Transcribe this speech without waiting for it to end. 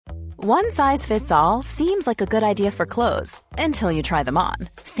One size fits all seems like a good idea for clothes until you try them on.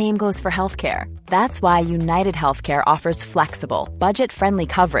 Same goes for healthcare. That's why United Healthcare offers flexible, budget-friendly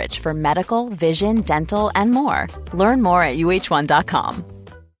coverage for medical, vision, dental, and more. Learn more at uh1.com.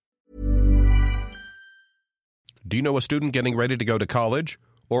 Do you know a student getting ready to go to college?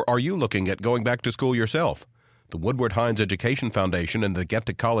 Or are you looking at going back to school yourself? The Woodward Hines Education Foundation and the Get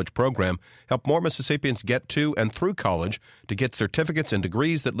to College program help more Mississippians get to and through college to get certificates and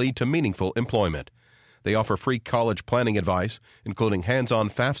degrees that lead to meaningful employment. They offer free college planning advice, including hands-on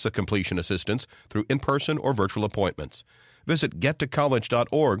FAFSA completion assistance through in-person or virtual appointments. Visit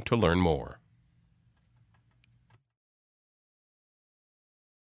gettocollege.org to learn more.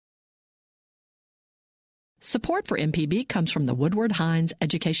 Support for MPB comes from the Woodward Hines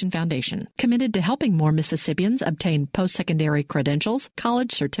Education Foundation, committed to helping more Mississippians obtain post-secondary credentials,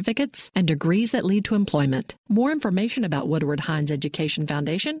 college certificates, and degrees that lead to employment. More information about Woodward Hines Education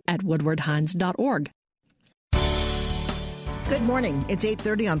Foundation at woodwardhines.org. Good morning. It's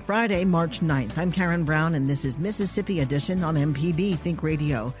 8:30 on Friday, March 9th. I'm Karen Brown, and this is Mississippi Edition on MPB Think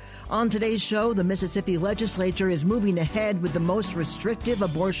Radio. On today's show, the Mississippi legislature is moving ahead with the most restrictive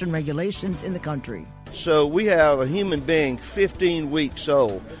abortion regulations in the country. So we have a human being 15 weeks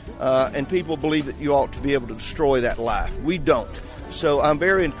old, and people believe that you ought to be able to destroy that life. We don't. So I'm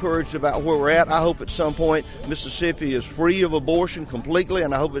very encouraged about where we're at. I hope at some point Mississippi is free of abortion completely,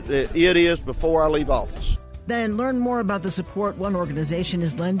 and I hope it is before I leave office. Then learn more about the support one organization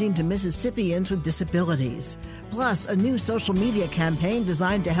is lending to Mississippians with disabilities. Plus, a new social media campaign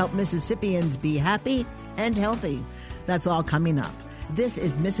designed to help Mississippians be happy and healthy. That's all coming up. This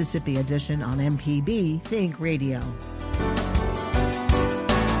is Mississippi Edition on MPB Think Radio.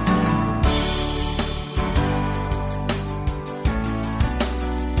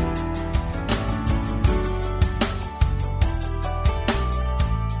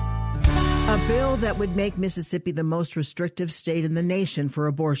 A bill that would make Mississippi the most restrictive state in the nation for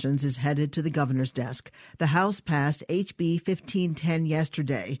abortions is headed to the governor's desk. The House passed HB 1510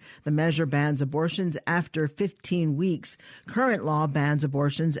 yesterday. The measure bans abortions after 15 weeks. Current law bans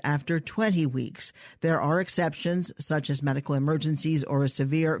abortions after 20 weeks. There are exceptions, such as medical emergencies or a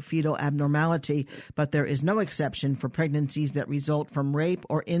severe fetal abnormality, but there is no exception for pregnancies that result from rape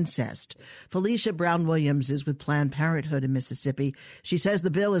or incest. Felicia Brown-Williams is with Planned Parenthood in Mississippi. She says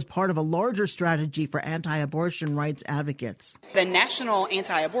the bill is part of a larger strategy for anti-abortion rights advocates. The National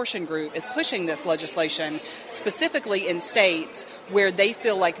Anti-Abortion Group is pushing this legislation specifically in states where they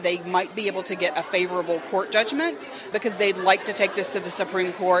feel like they might be able to get a favorable court judgment because they'd like to take this to the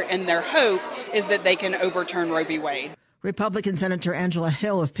Supreme Court, and their hope is that they can overturn Roe v. Wade. Republican Senator Angela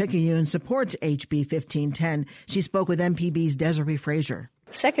Hill of Picayune supports HB 1510. She spoke with MPB's Desiree Frazier.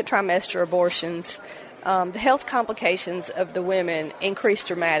 Second trimester abortions, the health complications of the women increase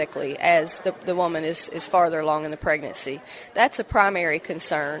dramatically as the woman is farther along in the pregnancy. That's a primary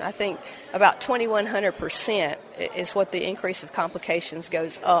concern. I think about 2,100% is what the increase of complications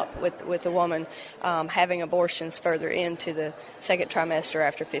goes up with the woman having abortions further into the second trimester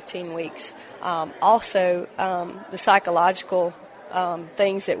after 15 weeks. Also, the psychological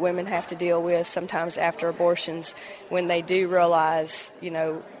things that women have to deal with sometimes after abortions when they do realize,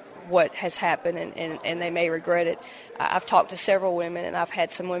 what has happened and they may regret it. I've talked to several women, and I've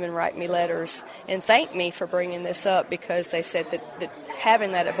had some women write me letters and thank me for bringing this up because they said that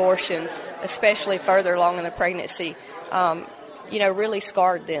having that abortion, especially further along in the pregnancy, really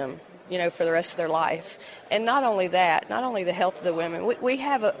scarred them, for the rest of their life. And not only that, not only the health of the women, we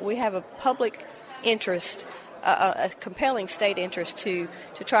have a public interest, a compelling state interest to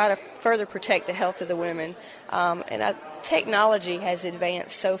try to further protect the health of the women. And technology has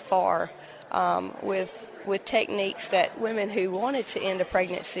advanced so far with techniques that women who wanted to end a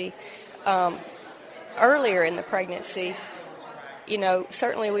pregnancy earlier in the pregnancy,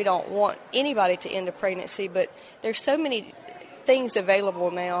 certainly we don't want anybody to end a pregnancy, but there's so many things available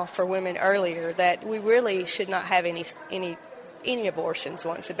now for women earlier that we really should not have any abortions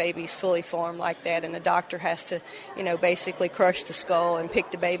once a baby's fully formed like that, and the doctor has to, basically crush the skull and pick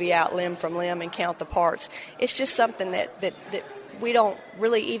the baby out limb from limb and count the parts. It's just something that we don't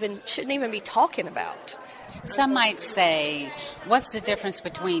really shouldn't even be talking about. Some might say, what's the difference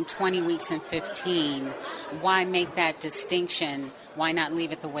between 20 weeks and 15? Why make that distinction? Why not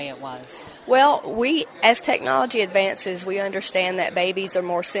leave it the way it was? Well, as technology advances, we understand that babies are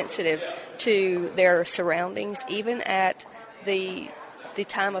more sensitive to their surroundings, even at the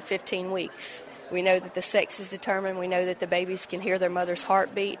time of 15 weeks. We know that the sex is determined. We know that the babies can hear their mother's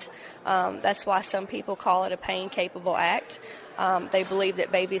heartbeat. That's why some people call it a pain-capable act. They believe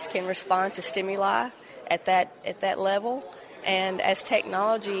that babies can respond to stimuli at that level. And as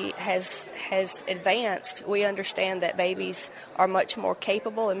technology has advanced, we understand that babies are much more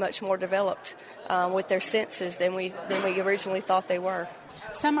capable and much more developed with their senses than we originally thought they were.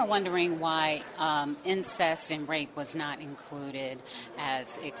 Some are wondering why incest and rape was not included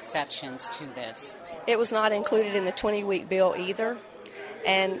as exceptions to this. It was not included in the 20-week bill either.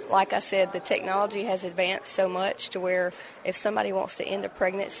 And like I said, the technology has advanced so much to where if somebody wants to end a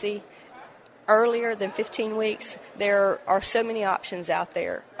pregnancy earlier than 15 weeks, there are so many options out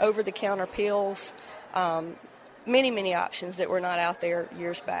there. Over-the-counter pills, many options that were not out there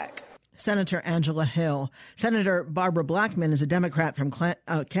years back. Senator Angela Hill. Senator Barbara Blackman is a Democrat from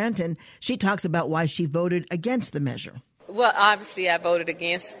Canton. She talks about why she voted against the measure. Well, obviously I voted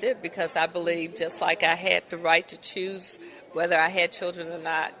against it because I believe just like I had the right to choose whether I had children or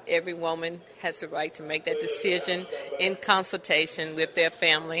not, every woman has the right to make that decision in consultation with their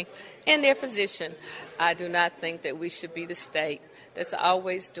family and their physician. I do not think that we should be the state that's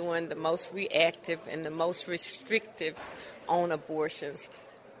always doing the most reactive and the most restrictive on abortions.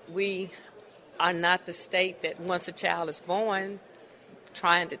 We are not the state that once a child is born,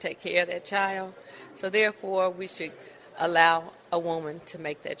 trying to take care of that child. So therefore, we should allow a woman to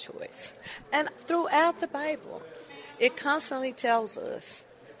make that choice. And throughout the Bible, it constantly tells us,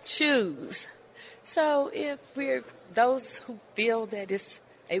 choose. So if we're those who feel that it's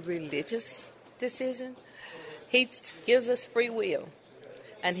a religious decision, he gives us free will,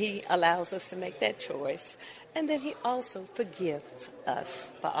 and he allows us to make that choice. And then he also forgives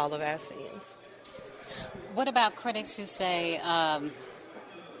us for all of our sins. What about critics who say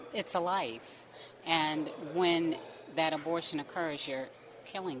it's a life, and when that abortion occurs, you're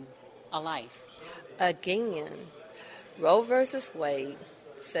killing a life? Again, Roe versus Wade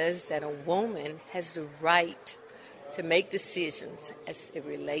says that a woman has the right to make decisions as it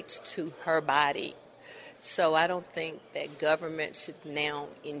relates to her body. So I don't think that government should now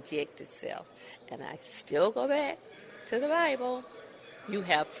inject itself. And I still go back to the Bible. You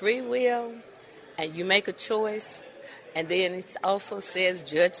have free will, and you make a choice. And then it also says,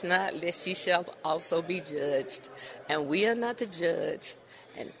 judge not, lest ye shall also be judged. And we are not the judge.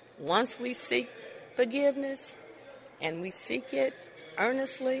 And once we seek forgiveness, and we seek it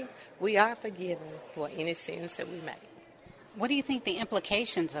earnestly, we are forgiven for any sins that we make. What do you think the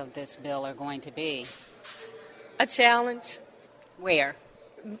implications of this bill are going to be? A challenge. Where?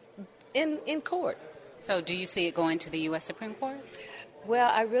 In court. So do you see it going to the U.S. Supreme Court?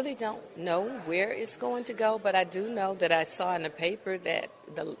 Well, I really don't know where it's going to go, but I do know that I saw in the paper that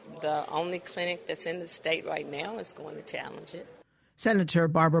the only clinic that's in the state right now is going to challenge it. Senator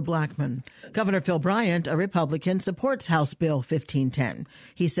Barbara Blackman. Governor Phil Bryant, a Republican, supports House Bill 1510.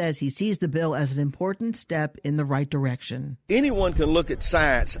 He says he sees the bill as an important step in the right direction. Anyone can look at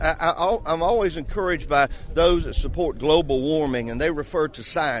science. I'm always encouraged by those that support global warming, and they refer to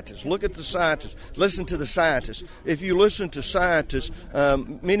scientists. Look at the scientists. Listen to the scientists. If you listen to scientists,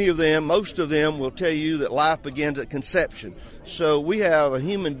 most of them will tell you that life begins at conception. So we have a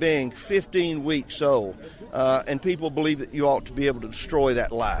human being 15 weeks old, and people believe that you ought to be able to destroy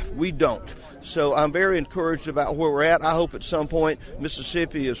that life. We don't. So I'm very encouraged about where we're at. I hope at some point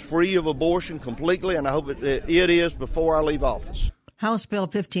Mississippi is free of abortion completely, and I hope it is before I leave office. House Bill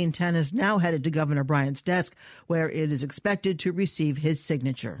 1510 is now headed to Governor Bryant's desk, where it is expected to receive his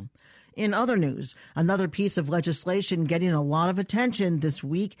signature. In other news, another piece of legislation getting a lot of attention this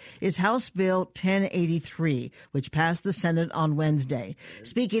week is House Bill 1083, which passed the Senate on Wednesday.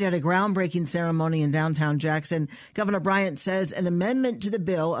 Speaking at a groundbreaking ceremony in downtown Jackson, Governor Bryant says an amendment to the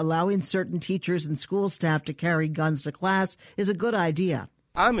bill allowing certain teachers and school staff to carry guns to class is a good idea.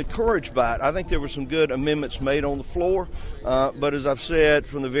 I'm encouraged by it. I think there were some good amendments made on the floor, but as I've said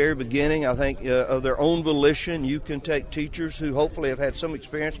from the very beginning, I think of their own volition, you can take teachers who hopefully have had some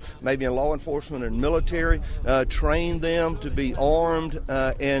experience, maybe in law enforcement and military, train them to be armed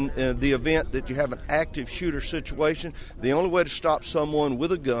in the event that you have an active shooter situation. The only way to stop someone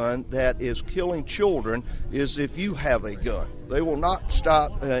with a gun that is killing children is if you have a gun. They will not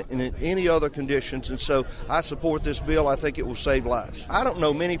stop in any other conditions, and so I support this bill. I think it will save lives. I don't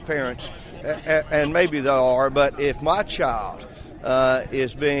know many parents, and maybe there are, but if my child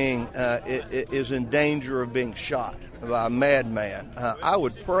is in danger of being shot by a madman, I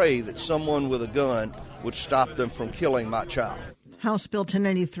would pray that someone with a gun would stop them from killing my child. House Bill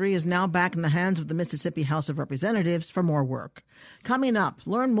 1083 is now back in the hands of the Mississippi House of Representatives for more work. Coming up,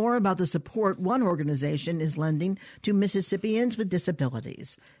 learn more about the support one organization is lending to Mississippians with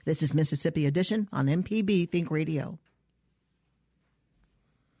disabilities. This is Mississippi Edition on MPB Think Radio.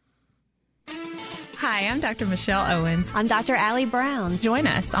 Hi, Hi, I'm Dr. Michelle Owens. I'm Dr. Allie Brown. Join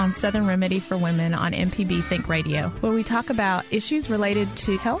us on Southern Remedy for Women on MPB Think Radio, where we talk about issues related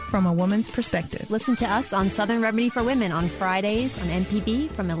to health from a woman's perspective. Listen to us on Southern Remedy for Women on Fridays on MPB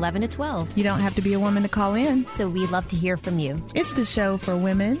from 11 to 12. You don't have to be a woman to call in, so we'd love to hear from you. It's the show for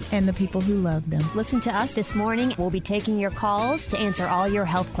women and the people who love them. Listen to us this morning. We'll be taking your calls to answer all your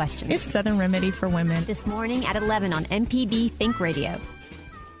health questions. It's Southern Remedy for Women. This morning at 11 on MPB Think Radio.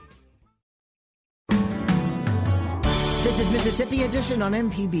 This is Mississippi Edition on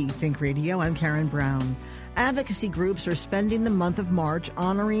MPB Think Radio. I'm Karen Brown. Advocacy groups are spending the month of March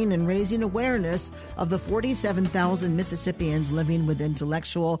honoring and raising awareness of the 47,000 Mississippians living with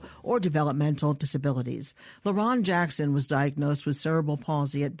intellectual or developmental disabilities. LaRon Jackson was diagnosed with cerebral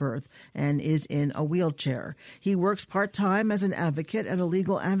palsy at birth and is in a wheelchair. He works part-time as an advocate at a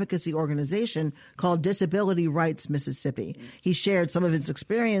legal advocacy organization called Disability Rights Mississippi. He shared some of his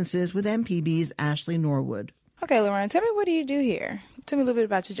experiences with MPB's Ashley Norwood. Okay, LaRon, tell me, what do you do here? Tell me a little bit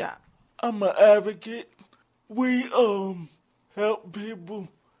about your job. I'm an advocate. We help people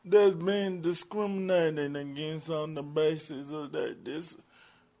that's been discriminated against on the basis of their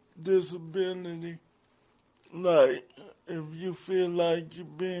disability. Like, if you feel like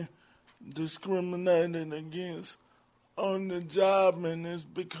you've been discriminated against on the job and it's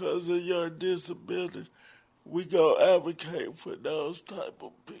because of your disability, we go advocate for those type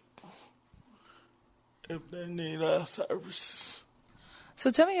of people if they need our services.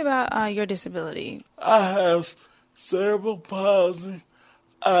 So tell me about your disability. I have cerebral palsy.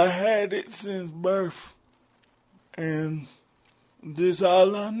 I had it since birth, and this is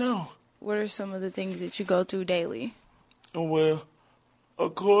all I know. What are some of the things that you go through daily? Well,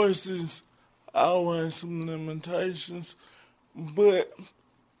 of course, there's always some limitations, but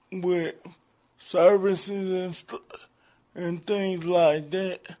with services and things like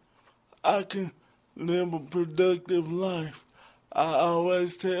that, I can live a productive life. I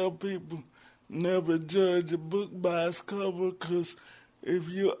always tell people, never judge a book by its cover, because if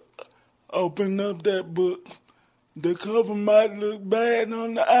you open up that book, the cover might look bad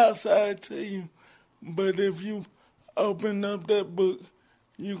on the outside to you, but if you open up that book,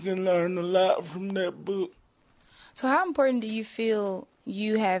 you can learn a lot from that book. So how important do you feel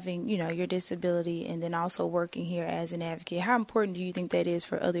you having, your disability and then also working here as an advocate, how important do you think that is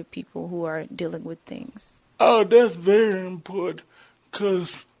for other people who are dealing with things? Oh, that's very important,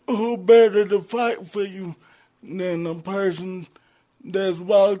 because who better to fight for you than a person that's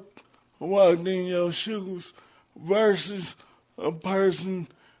walked in your shoes versus a person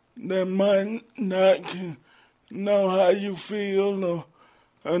that might not know how you feel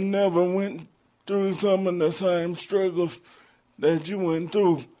or never went through some of the same struggles that you went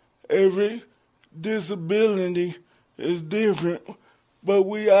through. Every disability is different, but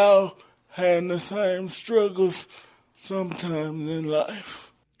we all had the same struggles sometimes in life.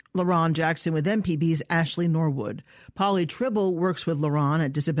 LaRon Jackson with MPB's Ashley Norwood. Polly Tribble works with LaRon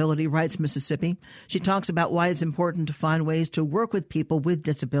at Disability Rights Mississippi. She talks about why it's important to find ways to work with people with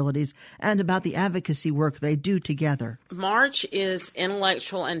disabilities and about the advocacy work they do together. March is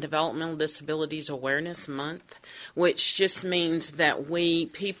Intellectual and Developmental Disabilities Awareness Month, which just means that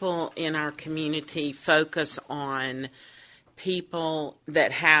people in our community focus on people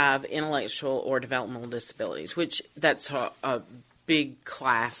that have intellectual or developmental disabilities, which that's a big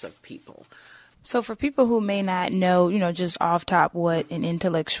class of people. So for people who may not know, just off top what an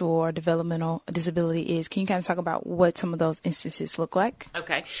intellectual or developmental disability is, can you kind of talk about what some of those instances look like?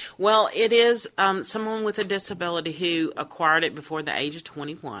 Okay. Well, it is someone with a disability who acquired it before the age of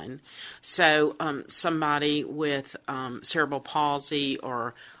 21. So somebody with cerebral palsy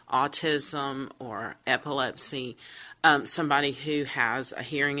or autism or epilepsy, somebody who has a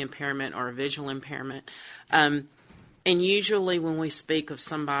hearing impairment or a visual impairment. And usually when we speak of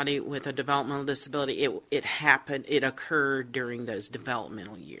somebody with a developmental disability, it occurred during those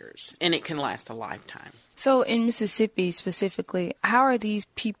developmental years, and it can last a lifetime. So in Mississippi specifically, how are these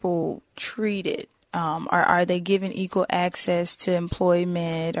people treated? Are they given equal access to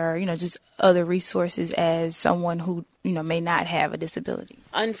employment or, just other resources as someone who, may not have a disability?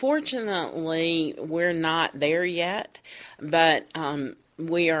 Unfortunately, we're not there yet, but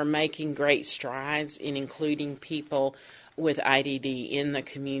we are making great strides in including people with IDD in the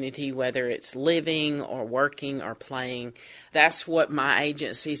community, whether it's living or working or playing. That's what my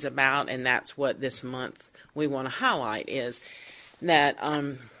agency's about, and that's what this month we want to highlight is that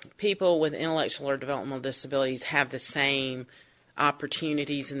people with intellectual or developmental disabilities have the same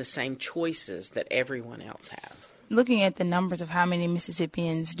opportunities and the same choices that everyone else has. looking at the numbers of how many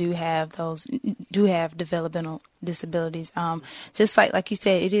Mississippians do have developmental disabilities, just like you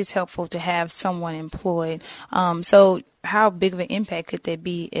said, it is helpful to have someone employed. So how big of an impact could there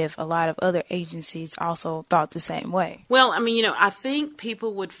be if a lot of other agencies also thought the same way? Well, I mean, I think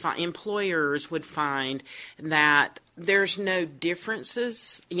employers would find that there's no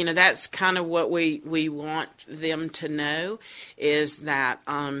differences. That's kind of what we want them to know, is that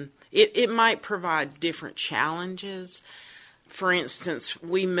it might provide different challenges. For instance,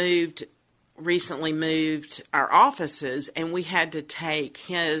 we recently moved our offices, and we had to take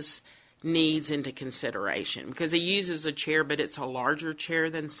his needs into consideration because he uses a chair, but it's a larger chair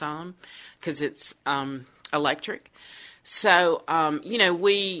than some because it's electric. So,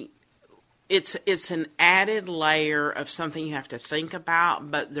 it's an added layer of something you have to think about,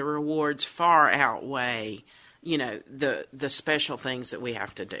 but the rewards far outweigh, the special things that we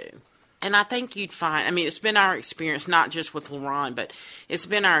have to do. And I think you'd find, it's been our experience, not just with LaRon, but it's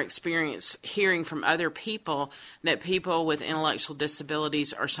been our experience hearing from other people that people with intellectual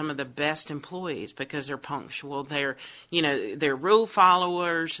disabilities are some of the best employees because they're punctual. They're rule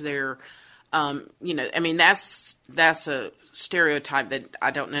followers. They're, that's a stereotype that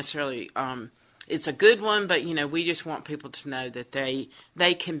I don't necessarily, it's a good one, but, we just want people to know that they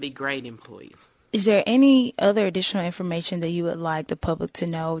can be great employees. Is there any other additional information that you would like the public to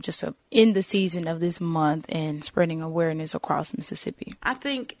know just in the season of this month and spreading awareness across Mississippi? I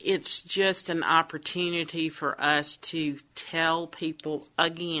think it's just an opportunity for us to tell people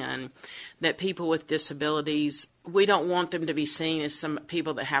again that people with disabilities, we don't want them to be seen as some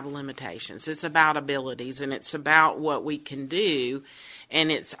people that have limitations. It's about abilities, and it's about what we can do, and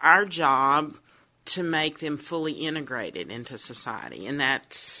it's our job to make them fully integrated into society. And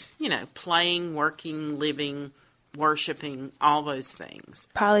that's, playing, working, living, worshiping, all those things.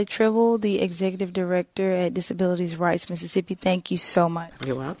 Polly Tribble, the Executive Director at Disabilities Rights Mississippi, thank you so much.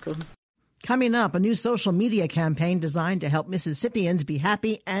 You're welcome. Coming up, a new social media campaign designed to help Mississippians be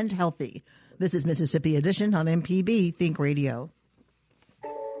happy and healthy. This is Mississippi Edition on MPB Think Radio.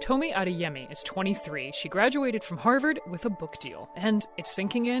 Tomi Adeyemi is 23. She graduated from Harvard with a book deal, and it's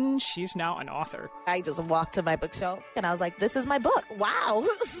sinking in, she's now an author. I just walked to my bookshelf, and I was like, this is my book. Wow.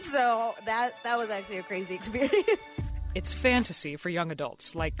 So that was actually a crazy experience. It's fantasy for young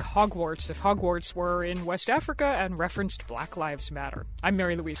adults, like Hogwarts if Hogwarts were in West Africa and referenced Black Lives Matter. I'm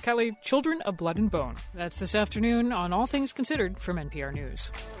Mary Louise Kelly, Children of Blood and Bone. That's this afternoon on All Things Considered from NPR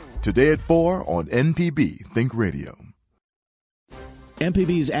News. Today at 4 on MPB Think Radio.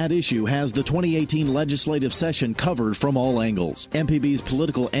 MPB's At Issue has the 2018 legislative session covered from all angles. MPB's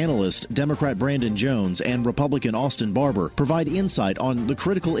political analyst, Democrat Brandon Jones, and Republican Austin Barber provide insight on the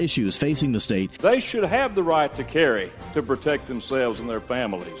critical issues facing the state. They should have the right to carry to protect themselves and their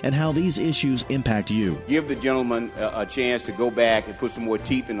families. And how these issues impact you. Give the gentleman a chance to go back and put some more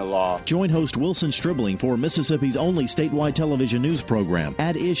teeth in the law. Join host Wilson Stribling for Mississippi's only statewide television news program,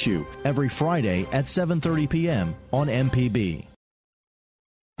 At Issue, every Friday at 7:30 p.m. on MPB.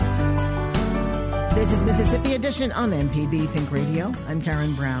 This is Mississippi Edition on MPB Think Radio. I'm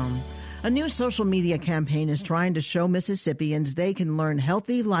Karen Brown. A new social media campaign is trying to show Mississippians they can learn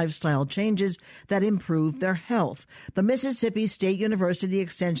healthy lifestyle changes that improve their health. The Mississippi State University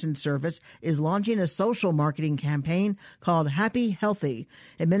Extension Service is launching a social marketing campaign called Happy Healthy.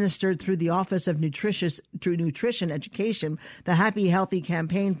 Administered through the Office of Nutrition Education, the Happy Healthy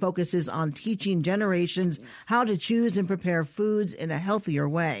campaign focuses on teaching generations how to choose and prepare foods in a healthier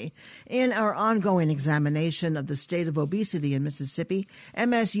way. In our ongoing examination of the state of obesity in Mississippi,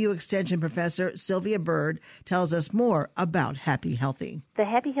 MSU Extension Professor Sylvia Bird tells us more about Happy Healthy. The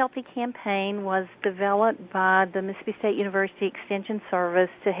Happy Healthy campaign was developed by the Mississippi State University Extension Service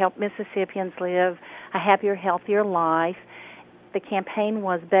to help Mississippians live a happier, healthier life. The campaign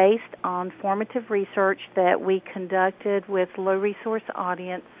was based on formative research that we conducted with low-resource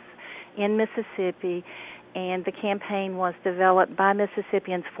audience in Mississippi, and the campaign was developed by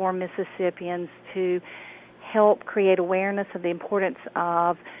Mississippians for Mississippians to help create awareness of the importance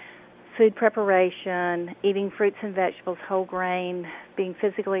of food preparation, eating fruits and vegetables, whole grain, being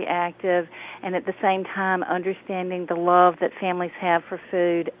physically active, and at the same time understanding the love that families have for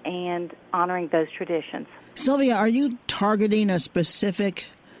food and honoring those traditions. Sylvia, are you targeting a specific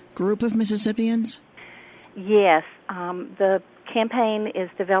group of Mississippians? Yes. The campaign is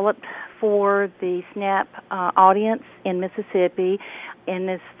developed for the SNAP audience in Mississippi, and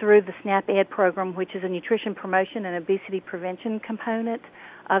is through the SNAP Ed program, which is a nutrition promotion and obesity prevention component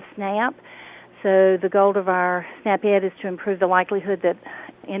of SNAP. So the goal of our SNAP Ed is to improve the likelihood that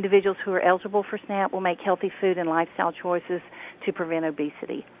individuals who are eligible for SNAP will make healthy food and lifestyle choices to prevent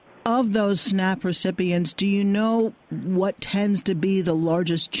obesity. Of those SNAP recipients, do you know what tends to be the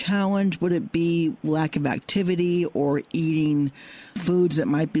largest challenge? Would it be lack of activity or eating foods that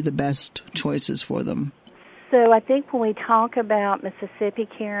might be the best choices for them? So I think when we talk about Mississippi,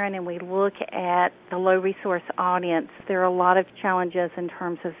 Karen, and we look at the low-resource audience, there are a lot of challenges in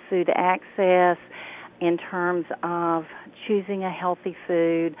terms of food access, in terms of choosing a healthy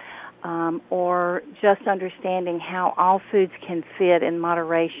food, or just understanding how all foods can fit in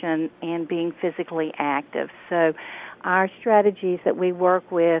moderation and being physically active. So our strategies that we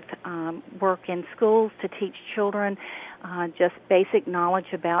work with work in schools to teach children just basic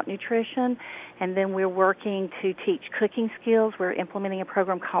knowledge about nutrition, and then we're working to teach cooking skills. We're implementing a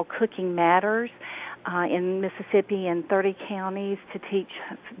program called Cooking Matters in Mississippi in 30 counties to teach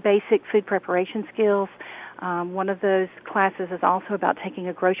basic food preparation skills. One of those classes is also about taking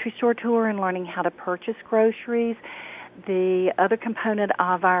a grocery store tour and learning how to purchase groceries. The other component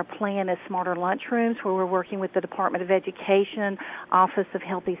of our plan is Smarter Lunchrooms, where we're working with the Department of Education, Office of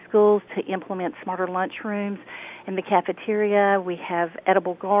Healthy Schools, to implement Smarter Lunchrooms in the cafeteria. We have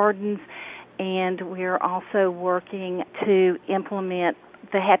edible gardens, and we're also working to implement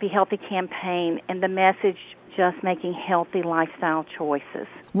the Happy Healthy campaign and the message just making healthy lifestyle choices.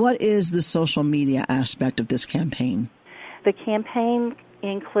 What is the social media aspect of this campaign? The campaign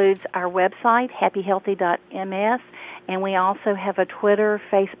includes our website, happyhealthy.ms, and we also have a Twitter,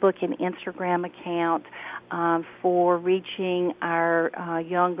 Facebook, and Instagram account for reaching our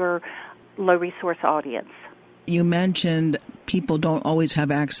younger, low-resource audience. You mentioned people don't always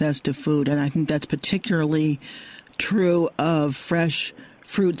have access to food, and I think that's particularly true of fresh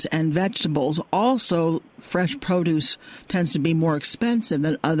fruits and vegetables. Also, fresh produce tends to be more expensive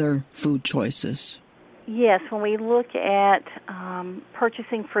than other food choices. Yes, when we look at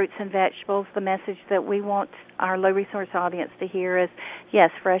purchasing fruits and vegetables, the message that we want our low-resource audience to hear is,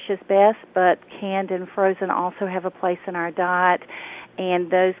 yes, fresh is best, but canned and frozen also have a place in our diet,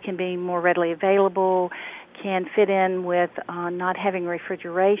 and those can be more readily available, can fit in with not having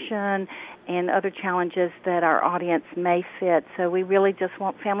refrigeration and other challenges that our audience may fit. So we really just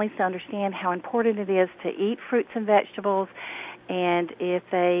want families to understand how important it is to eat fruits and vegetables, and if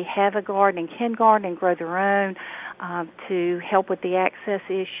they have a garden and can garden and grow their own, to help with the access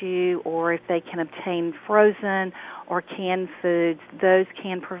issue, or if they can obtain frozen or canned foods, those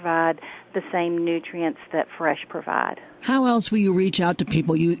can provide the same nutrients that fresh provide. How else will you reach out to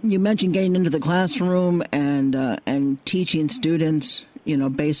people? You mentioned getting into the classroom and teaching students,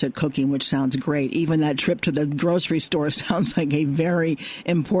 basic cooking, which sounds great. Even that trip to the grocery store sounds like a very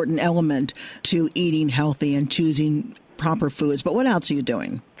important element to eating healthy and choosing proper foods. But what else are you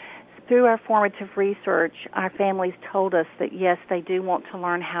doing? Through our formative research, our families told us that, yes, they do want to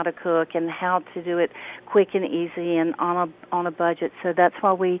learn how to cook and how to do it quick and easy and on a budget. So that's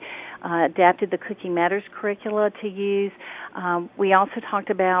why we adapted the Cooking Matters curricula to use. We also talked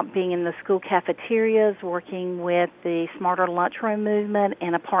about being in the school cafeterias, working with the Smarter Lunchroom movement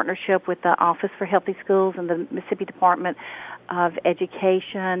and a partnership with the Office for Healthy Schools and the Mississippi Department of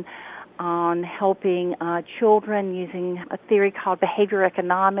Education on helping children using a theory called behavior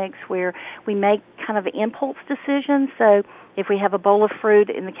economics, where we make kind of impulse decisions. So if we have a bowl of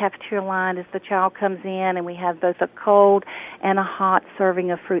fruit in the cafeteria line as the child comes in, and we have both a cold and a hot serving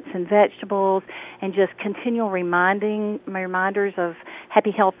of fruits and vegetables, and just continual reminders of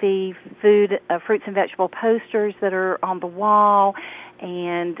happy, healthy food, fruits and vegetable posters that are on the wall,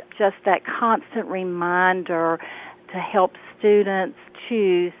 and just that constant reminder to help students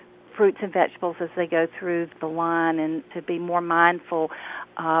choose fruits and vegetables as they go through the line, and to be more mindful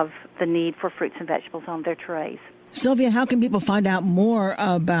of the need for fruits and vegetables on their trays. Sylvia, how can people find out more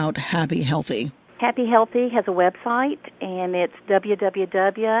about Happy Healthy? Happy Healthy has a website, and it's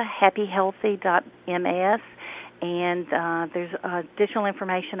www.happyhealthy.ms, and there's additional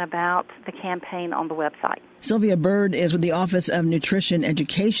information about the campaign on the website. Sylvia Bird is with the Office of Nutrition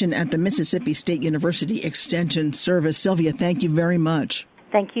Education at the Mississippi State University Extension Service. Sylvia, thank you very much.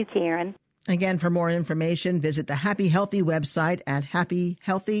 Thank you, Karen. Again, for more information, visit the Happy Healthy website at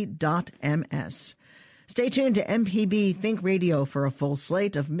happyhealthy.ms. Stay tuned to MPB Think Radio for a full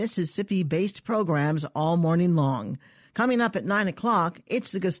slate of Mississippi-based programs all morning long. Coming up at 9 o'clock,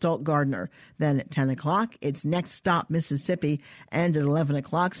 it's the Gestalt Gardener. Then at 10 o'clock, it's Next Stop Mississippi. And at 11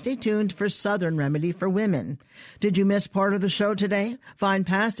 o'clock, stay tuned for Southern Remedy for Women. Did you miss part of the show today? Find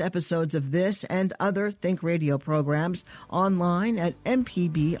past episodes of this and other Think Radio programs online at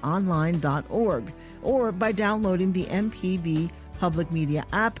mpbonline.org or by downloading the MPB Public Media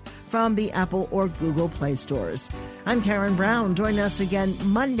app from the Apple or Google Play stores. I'm Karen Brown. Join us again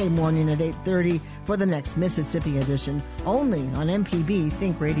Monday morning at 8:30 for the next Mississippi edition, only on MPB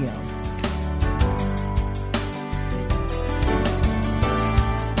Think Radio.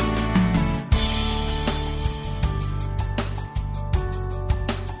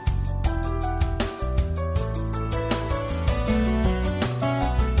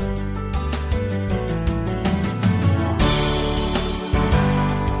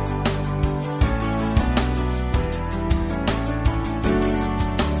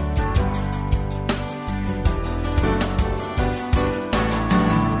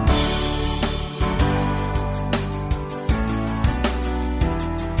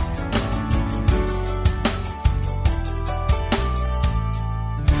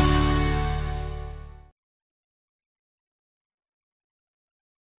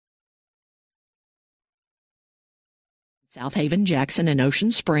 South Haven, Jackson, and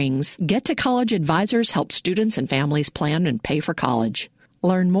Ocean Springs, Get to College Advisors help students and families plan and pay for college.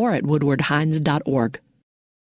 Learn more at woodwardhines.org.